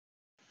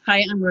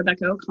Hi, I'm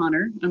Rebecca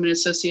O'Connor. I'm an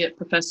associate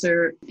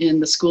professor in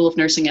the School of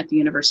Nursing at the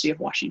University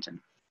of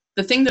Washington.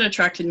 The thing that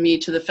attracted me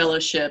to the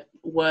fellowship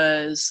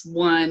was,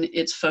 one,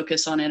 its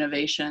focus on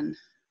innovation,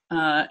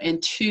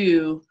 and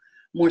two,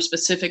 more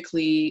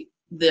specifically,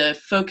 the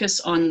focus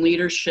on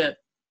leadership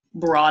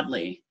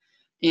broadly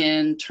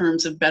in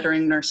terms of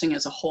bettering nursing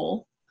as a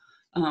whole,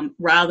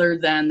 rather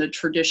than the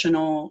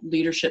traditional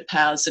leadership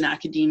paths in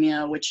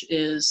academia, which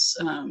is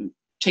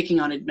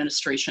taking on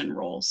administration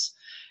roles.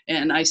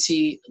 And I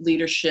see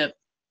leadership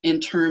in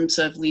terms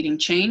of leading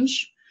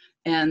change,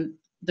 and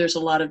there's a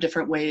lot of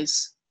different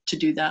ways to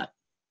do that.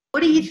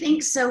 What do you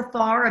think so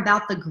far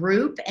about the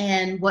group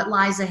and what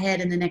lies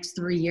ahead in the next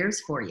 3 years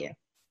for you?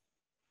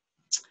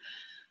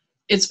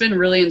 It's been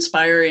really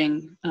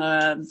inspiring.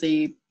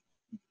 The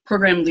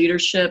program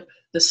leadership,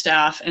 the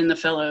staff, and the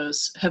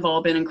fellows have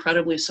all been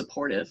incredibly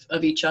supportive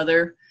of each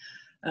other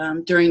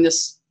during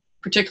this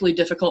particularly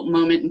difficult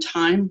moment in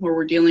time where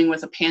we're dealing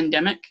with a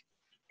pandemic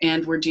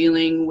and we're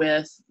dealing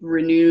with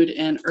renewed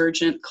and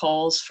urgent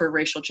calls for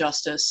racial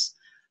justice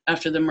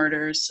after the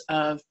murders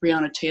of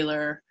Breonna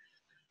Taylor,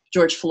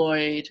 George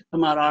Floyd,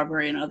 Ahmaud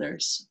Arbery, and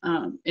others.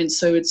 And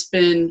so it's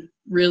been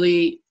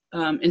really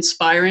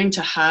inspiring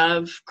to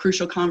have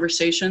crucial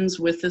conversations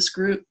with this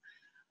group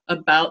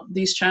about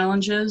these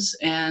challenges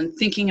and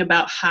thinking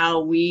about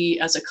how we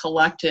as a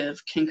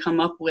collective can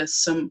come up with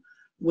some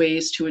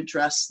ways to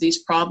address these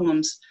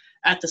problems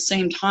at the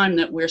same time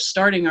that we're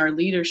starting our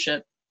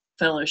leadership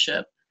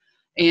fellowship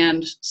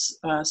and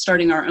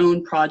starting our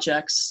own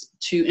projects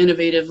to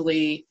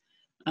innovatively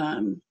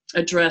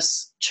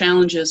address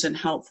challenges in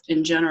health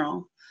in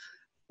general.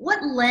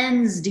 What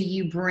lens do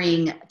you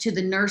bring to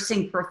the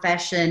nursing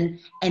profession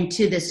and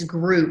to this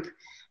group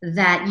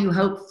that you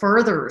hope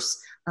furthers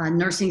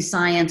nursing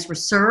science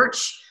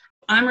research?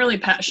 I'm really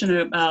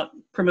passionate about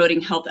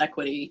promoting health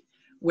equity,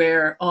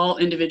 where all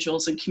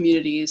individuals and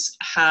communities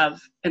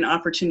have an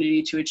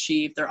opportunity to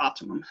achieve their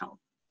optimum health.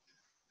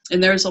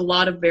 And there's a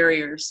lot of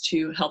barriers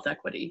to health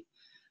equity,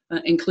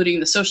 including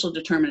the social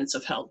determinants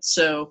of health.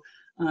 So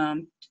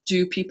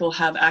do people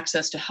have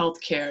access to health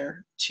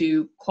care,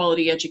 to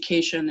quality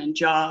education and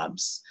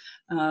jobs,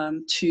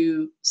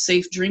 to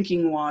safe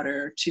drinking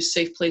water, to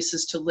safe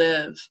places to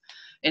live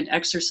and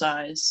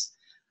exercise?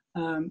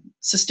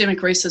 Systemic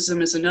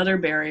racism is another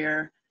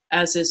barrier,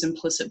 as is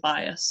implicit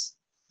bias.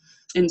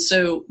 And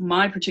so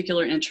my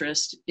particular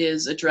interest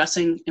is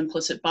addressing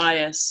implicit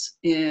bias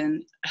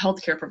in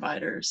healthcare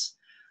providers.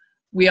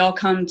 We all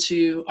come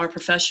to our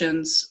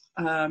professions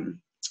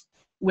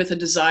with a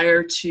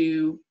desire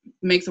to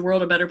make the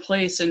world a better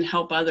place and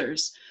help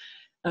others.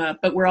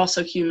 But we're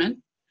also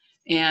human,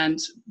 and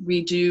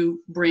we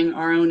do bring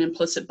our own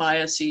implicit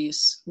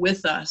biases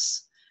with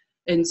us.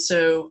 And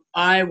so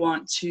I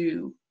want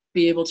to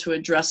be able to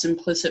address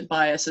implicit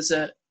bias as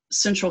a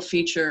central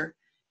feature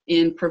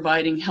in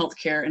providing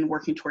healthcare and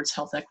working towards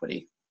health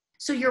equity.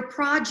 So your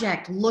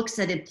project looks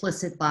at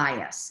implicit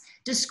bias.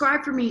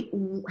 Describe for me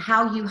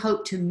how you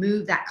hope to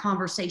move that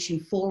conversation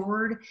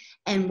forward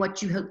and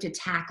what you hope to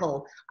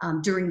tackle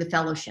during the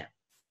fellowship.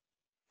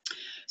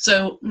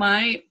 So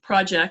my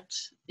project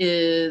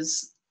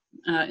is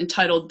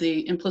entitled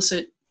the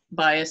Implicit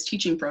Bias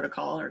Teaching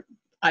Protocol, or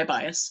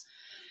iBias,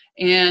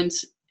 and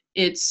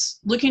it's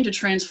looking to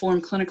transform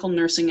clinical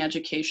nursing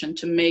education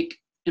to make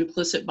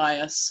implicit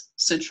bias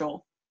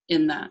central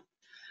in that.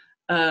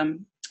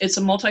 It's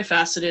a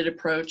multifaceted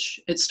approach.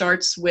 It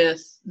starts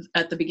with,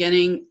 at the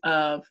beginning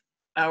of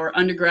our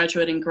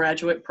undergraduate and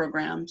graduate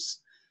programs,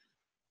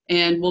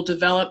 and we'll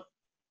develop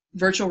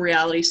virtual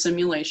reality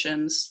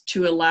simulations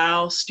to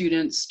allow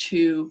students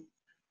to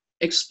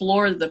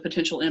explore the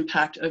potential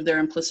impact of their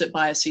implicit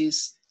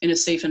biases in a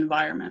safe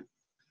environment.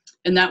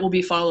 And that will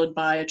be followed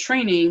by a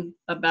training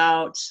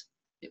about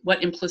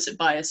what implicit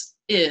bias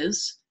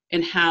is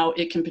and how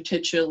it can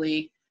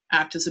potentially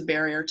act as a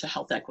barrier to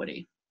health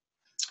equity.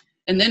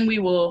 And then we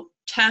will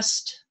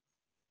test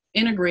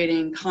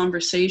integrating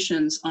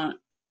conversations on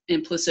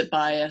implicit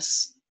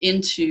bias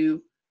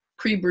into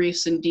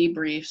pre-briefs and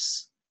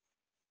debriefs,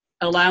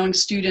 allowing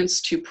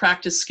students to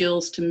practice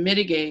skills to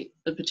mitigate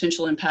the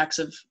potential impacts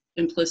of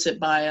implicit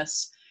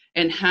bias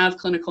and have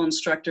clinical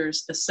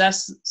instructors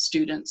assess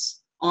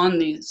students on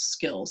these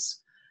skills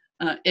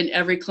in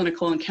every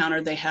clinical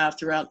encounter they have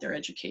throughout their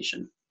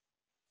education.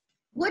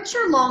 What's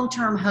your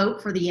long-term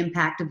hope for the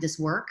impact of this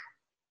work?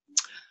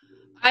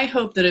 I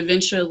hope that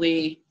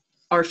eventually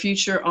our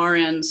future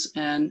RNs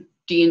and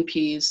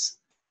DNPs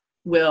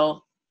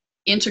will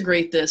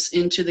integrate this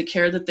into the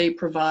care that they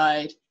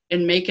provide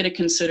and make it a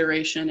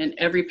consideration in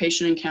every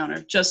patient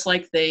encounter, just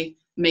like they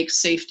make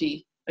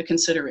safety a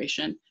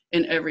consideration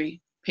in every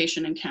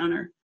patient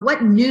encounter.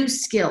 What new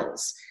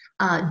skills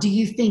do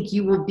you think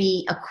you will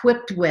be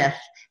equipped with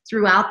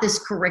throughout this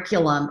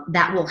curriculum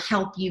that will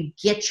help you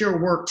get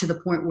your work to the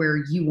point where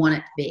you want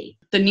it to be?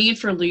 The need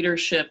for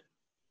leadership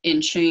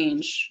in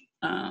change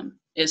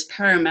is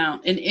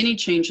paramount, and any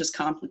change is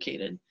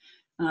complicated.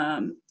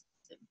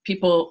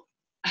 People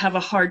have a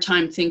hard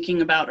time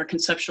thinking about or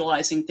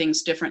conceptualizing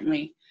things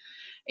differently.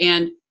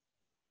 And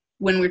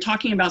when we're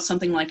talking about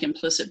something like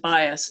implicit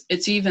bias,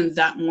 it's even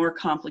that more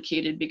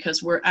complicated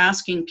because we're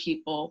asking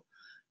people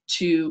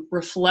to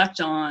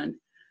reflect on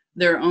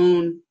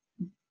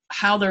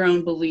how their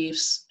own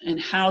beliefs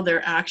and how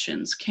their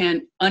actions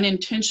can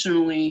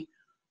unintentionally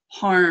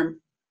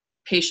harm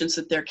patients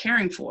that they're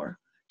caring for,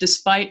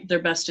 despite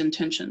their best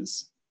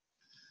intentions.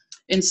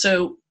 And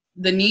so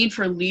the need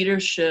for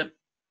leadership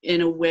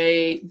in a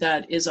way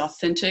that is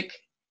authentic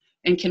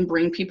and can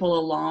bring people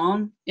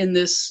along in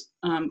this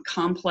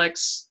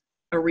complex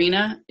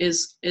arena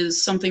is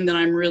something that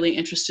I'm really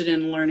interested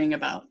in learning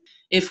about.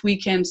 If we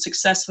can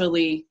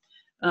successfully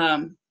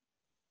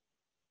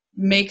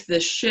make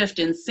this shift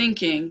in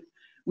thinking,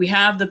 we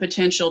have the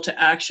potential to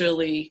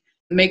actually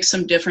make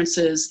some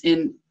differences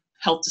in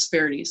health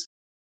disparities.